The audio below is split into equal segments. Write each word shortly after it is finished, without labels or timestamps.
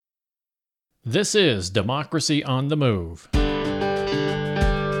This is Democracy on the Move.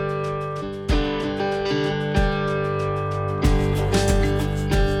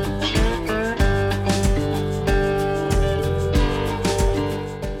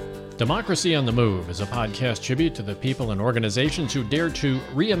 Democracy on the Move is a podcast tribute to the people and organizations who dare to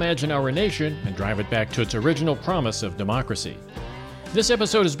reimagine our nation and drive it back to its original promise of democracy. This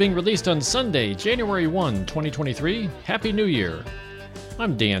episode is being released on Sunday, January 1, 2023. Happy New Year.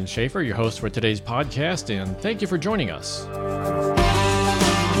 I'm Dan Schaefer, your host for today's podcast, and thank you for joining us.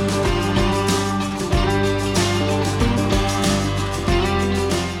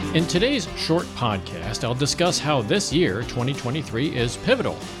 In today's short podcast, I'll discuss how this year, 2023, is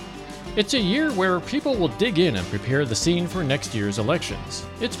pivotal. It's a year where people will dig in and prepare the scene for next year's elections.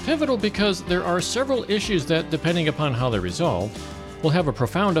 It's pivotal because there are several issues that, depending upon how they're resolved, will have a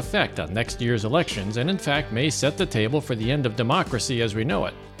profound effect on next year's elections and in fact may set the table for the end of democracy as we know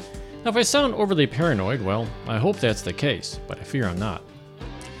it. Now if I sound overly paranoid, well, I hope that's the case, but I fear I'm not.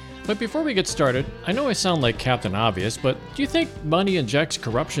 But before we get started, I know I sound like Captain Obvious, but do you think money injects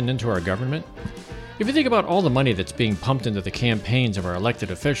corruption into our government? If you think about all the money that's being pumped into the campaigns of our elected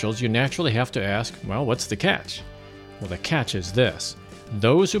officials, you naturally have to ask, well, what's the catch? Well, the catch is this.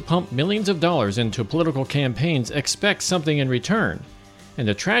 Those who pump millions of dollars into political campaigns expect something in return. And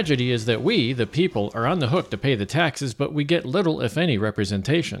the tragedy is that we, the people, are on the hook to pay the taxes, but we get little, if any,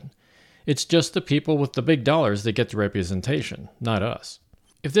 representation. It's just the people with the big dollars that get the representation, not us.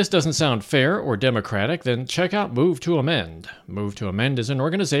 If this doesn't sound fair or democratic, then check out Move to Amend. Move to Amend is an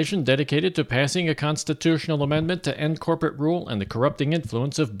organization dedicated to passing a constitutional amendment to end corporate rule and the corrupting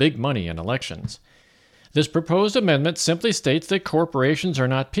influence of big money in elections. This proposed amendment simply states that corporations are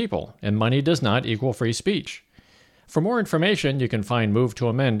not people, and money does not equal free speech. For more information, you can find Move to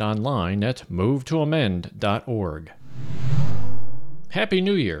Amend online at movetoamend.org. Happy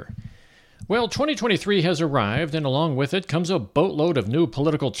New Year! Well, 2023 has arrived, and along with it comes a boatload of new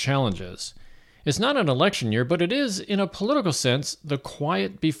political challenges. It's not an election year, but it is, in a political sense, the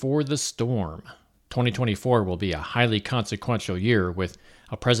quiet before the storm. 2024 will be a highly consequential year with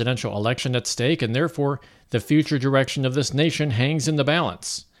a presidential election at stake, and therefore the future direction of this nation hangs in the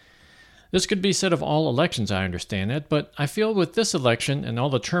balance. This could be said of all elections, I understand that, but I feel with this election and all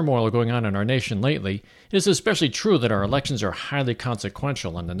the turmoil going on in our nation lately, it is especially true that our elections are highly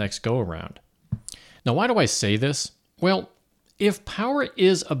consequential on the next go-around. Now, why do I say this? Well, if power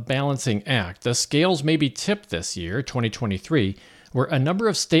is a balancing act, the scales may be tipped this year, 2023, where a number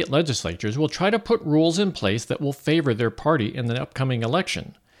of state legislatures will try to put rules in place that will favor their party in the upcoming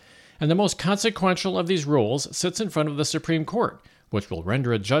election. And the most consequential of these rules sits in front of the Supreme Court, which will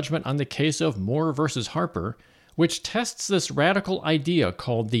render a judgment on the case of Moore versus Harper, which tests this radical idea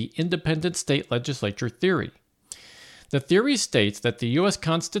called the independent state legislature theory. The theory states that the U.S.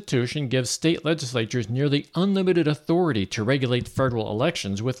 Constitution gives state legislatures nearly unlimited authority to regulate federal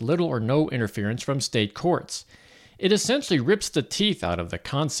elections with little or no interference from state courts. It essentially rips the teeth out of the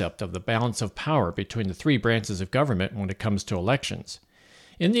concept of the balance of power between the three branches of government when it comes to elections.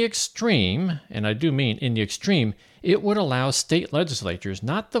 In the extreme, and I do mean in the extreme, it would allow state legislatures,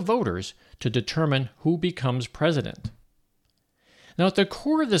 not the voters, to determine who becomes president. Now, at the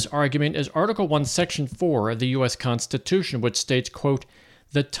core of this argument is Article 1, Section 4 of the U.S. Constitution, which states, quote,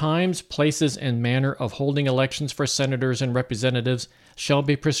 "The times, places, and manner of holding elections for senators and representatives shall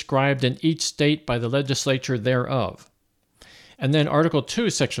be prescribed in each state by the legislature thereof." And then Article 2,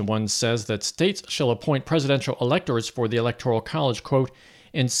 Section 1 says that states shall appoint presidential electors for the Electoral College, quote,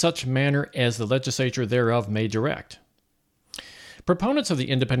 "in such manner as the legislature thereof may direct." Proponents of the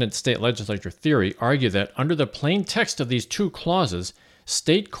independent state legislature theory argue that under the plain text of these two clauses,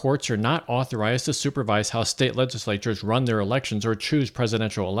 state courts are not authorized to supervise how state legislatures run their elections or choose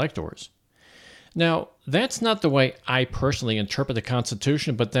presidential electors. Now, that's not the way I personally interpret the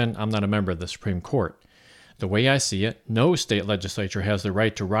Constitution, but then I'm not a member of the Supreme Court. The way I see it, no state legislature has the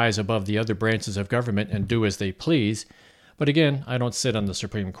right to rise above the other branches of government and do as they please, but again, I don't sit on the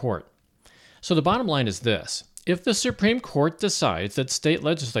Supreme Court. So the bottom line is this. If the Supreme Court decides that state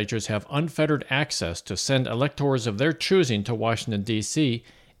legislatures have unfettered access to send electors of their choosing to Washington, D.C.,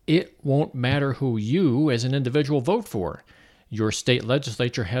 it won't matter who you as an individual vote for. Your state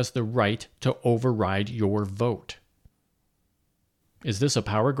legislature has the right to override your vote. Is this a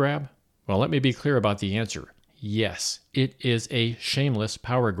power grab? Well, let me be clear about the answer. Yes, it is a shameless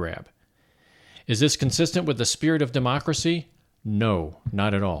power grab. Is this consistent with the spirit of democracy? No,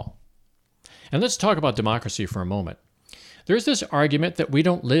 not at all. And let's talk about democracy for a moment. There's this argument that we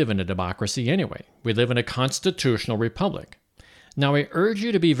don't live in a democracy anyway. We live in a constitutional republic. Now, I urge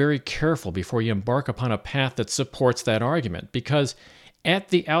you to be very careful before you embark upon a path that supports that argument, because At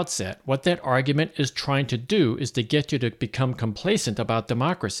the outset, what that argument is trying to do is to get you to become complacent about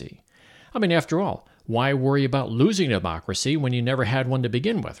democracy. I mean, after all, why worry about losing democracy when you never had one to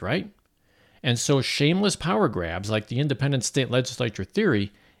begin with, right? And so shameless power grabs like the independent state legislature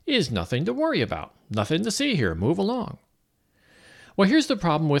theory is nothing to worry about. Nothing to see here. Move along. Well, here's the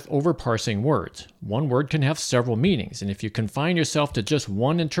problem with overparsing words. One word can have several meanings, and if you confine yourself to just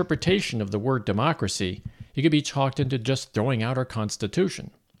one interpretation of the word democracy, you could be talked into just throwing out our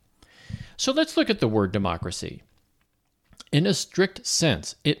Constitution. So let's look at the word democracy. In a strict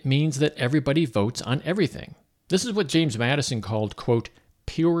sense, it means that everybody votes on everything. This is what James Madison called, quote,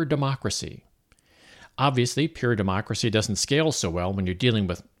 pure democracy. Obviously, pure democracy doesn't scale so well when you're dealing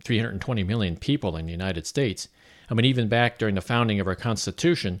with 320 million people in the United States. I mean, even back during the founding of our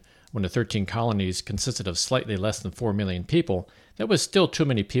Constitution, when the 13 colonies consisted of slightly less than 4 million people, that was still too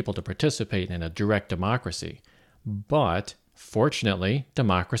many people to participate in a direct democracy. But, fortunately,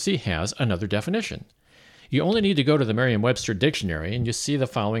 democracy has another definition. You only need to go to the Merriam-Webster dictionary and you see the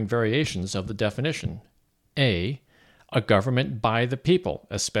following variations of the definition. A government by the people,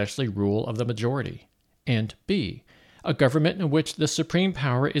 especially rule of the majority. And B, a government in which the supreme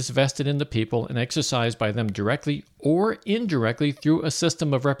power is vested in the people and exercised by them directly or indirectly through a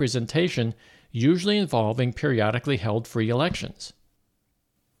system of representation, usually involving periodically held free elections.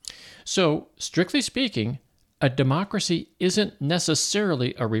 So, strictly speaking, a democracy isn't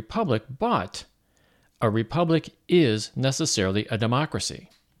necessarily a republic, but a republic is necessarily a democracy.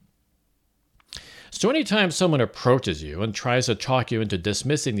 So anytime someone approaches you and tries to talk you into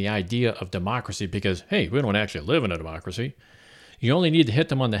dismissing the idea of democracy because, hey, we don't actually live in a democracy, you only need to hit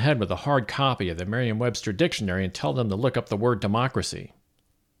them on the head with a hard copy of the Merriam-Webster dictionary and tell them to look up the word democracy.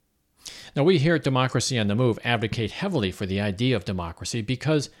 Now, we here at Democracy on the Move advocate heavily for the idea of democracy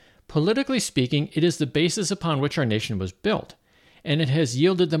because, politically speaking, it is the basis upon which our nation was built, and it has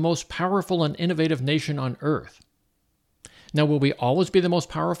yielded the most powerful and innovative nation on earth. Now, will we always be the most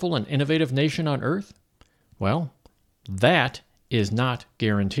powerful and innovative nation on earth? Well, that is not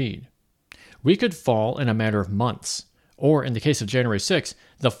guaranteed. We could fall in a matter of months, or in the case of January 6th,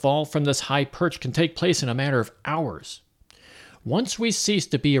 the fall from this high perch can take place in a matter of hours. Once we cease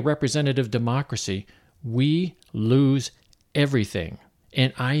to be a representative democracy, we lose everything.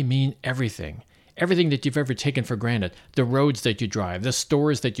 And I mean everything. Everything that you've ever taken for granted, the roads that you drive, the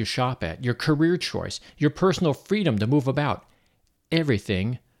stores that you shop at, your career choice, your personal freedom to move about,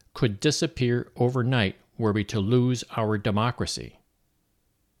 everything could disappear overnight were we to lose our democracy.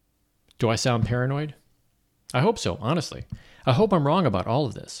 Do I sound paranoid? I hope so, honestly. I hope I'm wrong about all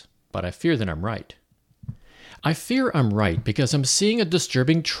of this, but I fear that I'm right. I fear I'm right because I'm seeing a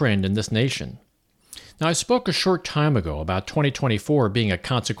disturbing trend in this nation. Now, I spoke a short time ago about 2024 being a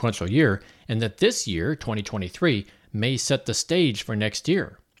consequential year, and that this year, 2023, may set the stage for next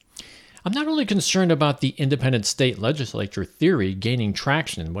year. I'm not only concerned about the independent state legislature theory gaining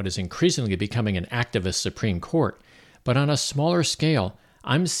traction in what is increasingly becoming an activist Supreme Court, but on a smaller scale,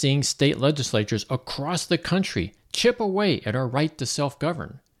 I'm seeing state legislatures across the country chip away at our right to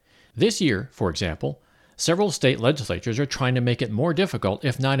self-govern. This year, for example, several state legislatures are trying to make it more difficult,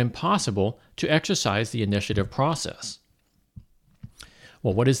 if not impossible, to exercise the initiative process.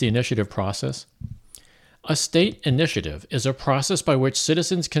 Well, what is the initiative process? A state initiative is a process by which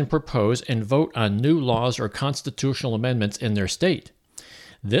citizens can propose and vote on new laws or constitutional amendments in their state.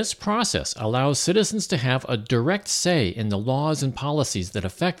 This process allows citizens to have a direct say in the laws and policies that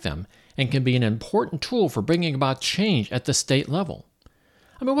affect them and can be an important tool for bringing about change at the state level.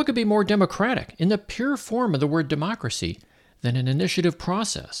 I mean, what could be more democratic, in the pure form of the word democracy, than an initiative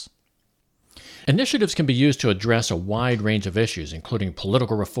process? Initiatives can be used to address a wide range of issues, including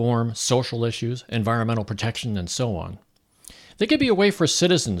political reform, social issues, environmental protection, and so on. They can be a way for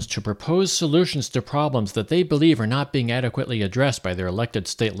citizens to propose solutions to problems that they believe are not being adequately addressed by their elected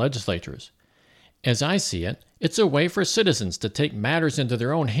state legislatures. As I see it, it's a way for citizens to take matters into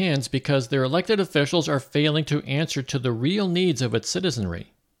their own hands because their elected officials are failing to answer to the real needs of its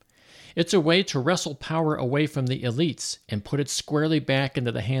citizenry. It's a way to wrestle power away from the elites and put it squarely back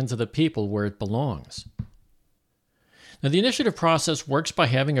into the hands of the people where it belongs. Now, the initiative process works by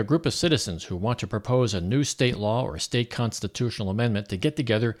having a group of citizens who want to propose a new state law or state constitutional amendment to get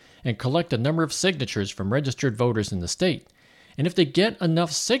together and collect a number of signatures from registered voters in the state. And if they get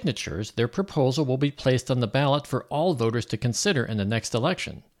enough signatures, their proposal will be placed on the ballot for all voters to consider in the next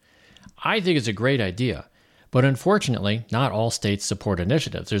election. I think it's a great idea, but unfortunately, not all states support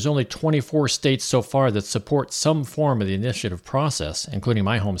initiatives. There's only 24 states so far that support some form of the initiative process, including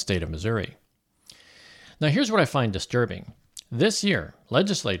my home state of Missouri. Now, here's what I find disturbing. This year,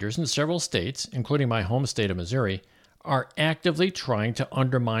 legislators in several states, including my home state of Missouri, are actively trying to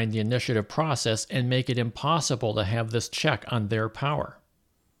undermine the initiative process and make it impossible to have this check on their power.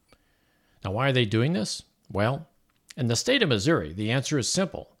 Now, why are they doing this? Well, in the state of Missouri, the answer is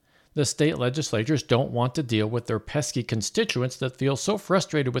simple. The state legislatures don't want to deal with their pesky constituents that feel so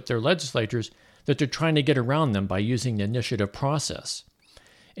frustrated with their legislators that they're trying to get around them by using the initiative process.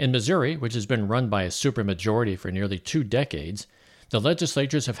 In Missouri, which has been run by a supermajority for nearly 2 decades, the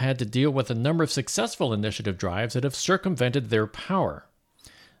legislatures have had to deal with a number of successful initiative drives that have circumvented their power.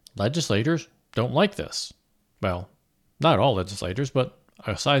 Legislators don't like this. Well, not all legislators, but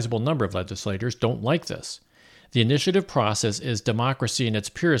a sizable number of legislators don't like this. The initiative process is democracy in its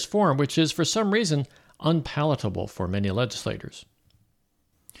purest form, which is, for some reason, unpalatable for many legislators.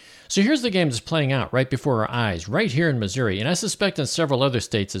 So here's the game that's playing out right before our eyes, right here in Missouri, and I suspect in several other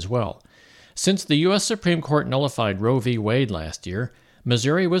states as well. Since the U.S. Supreme Court nullified Roe v. Wade last year,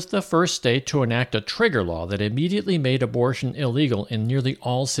 Missouri was the first state to enact a trigger law that immediately made abortion illegal in nearly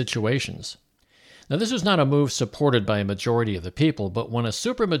all situations. Now, this was not a move supported by a majority of the people, but when a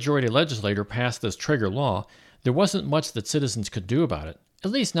supermajority legislator passed this trigger law, there wasn't much that citizens could do about it,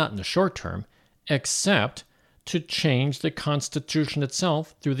 at least not in the short term, except to change the Constitution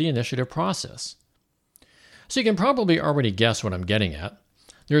itself through the initiative process. So you can probably already guess what I'm getting at.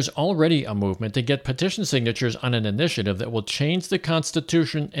 There's already a movement to get petition signatures on an initiative that will change the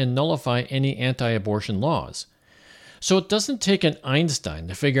Constitution and nullify any anti-abortion laws. So it doesn't take an Einstein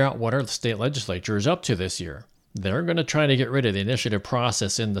to figure out what our state legislature is up to this year. They're going to try to get rid of the initiative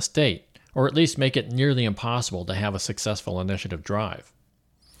process in the state, or at least make it nearly impossible to have a successful initiative drive.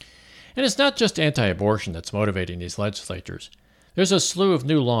 And it's not just anti-abortion that's motivating these legislatures. There's a slew of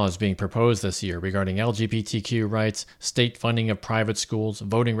new laws being proposed this year regarding LGBTQ rights, state funding of private schools,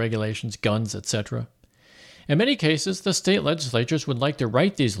 voting regulations, guns, etc. In many cases, the state legislatures would like to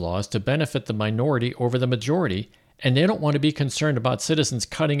write these laws to benefit the minority over the majority, and they don't want to be concerned about citizens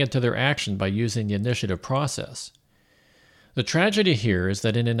cutting into their action by using the initiative process. The tragedy here is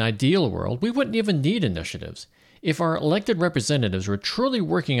that in an ideal world, we wouldn't even need initiatives. If our elected representatives were truly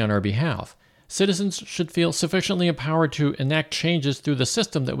working on our behalf, citizens should feel sufficiently empowered to enact changes through the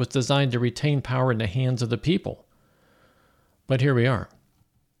system that was designed to retain power in the hands of the people. But here we are.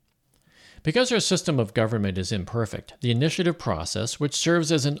 Because our system of government is imperfect, the initiative process, which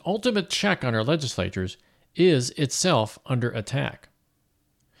serves as an ultimate check on our legislatures, is itself under attack.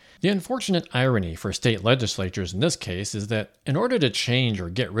 The unfortunate irony for state legislatures in this case is that in order to change or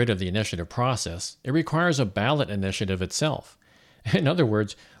get rid of the initiative process, it requires a ballot initiative itself. In other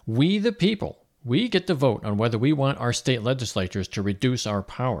words, we the people, we get to vote on whether we want our state legislatures to reduce our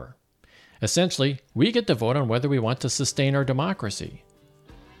power. Essentially, we get to vote on whether we want to sustain our democracy.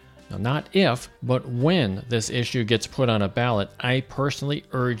 Now, not if, but when this issue gets put on a ballot, I personally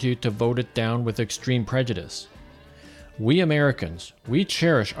urge you to vote it down with extreme prejudice. We Americans, we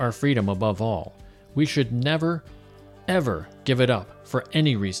cherish our freedom above all. We should never, ever give it up for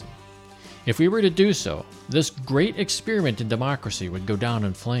any reason. If we were to do so, this great experiment in democracy would go down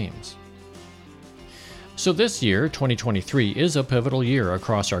in flames. So this year, 2023, is a pivotal year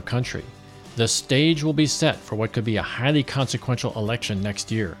across our country. The stage will be set for what could be a highly consequential election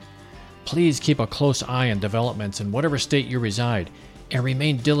next year. Please keep a close eye on developments in whatever state you reside and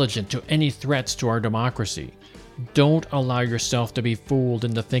remain diligent to any threats to our democracy. Don't allow yourself to be fooled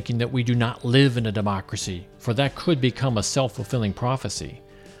into thinking that we do not live in a democracy, for that could become a self-fulfilling prophecy.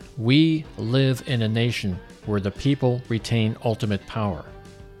 We live in a nation where the people retain ultimate power,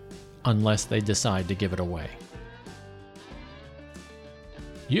 unless they decide to give it away.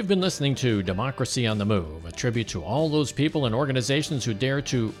 You've been listening to Democracy on the Move, a tribute to all those people and organizations who dare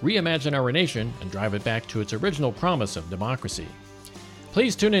to reimagine our nation and drive it back to its original promise of democracy.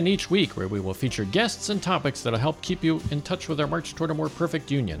 Please tune in each week where we will feature guests and topics that will help keep you in touch with our march toward a more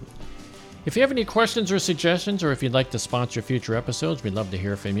perfect union. If you have any questions or suggestions, or if you'd like to sponsor future episodes, we'd love to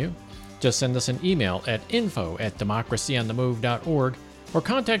hear from you. Just send us an email at info@democracyonthemove.org or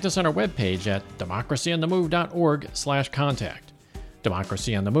contact us on our webpage at democracyonthemove.org/contact.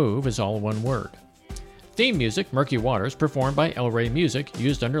 Democracy on the Move is all one word. Theme music, Murky Waters, performed by El Rey Music,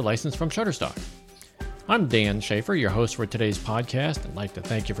 used under license from Shutterstock. I'm Dan Schaefer, your host for today's podcast. I'd like to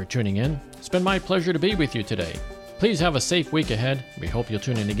thank you for tuning in. It's been my pleasure to be with you today. Please have a safe week ahead. We hope you'll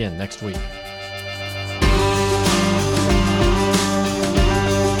tune in again next week.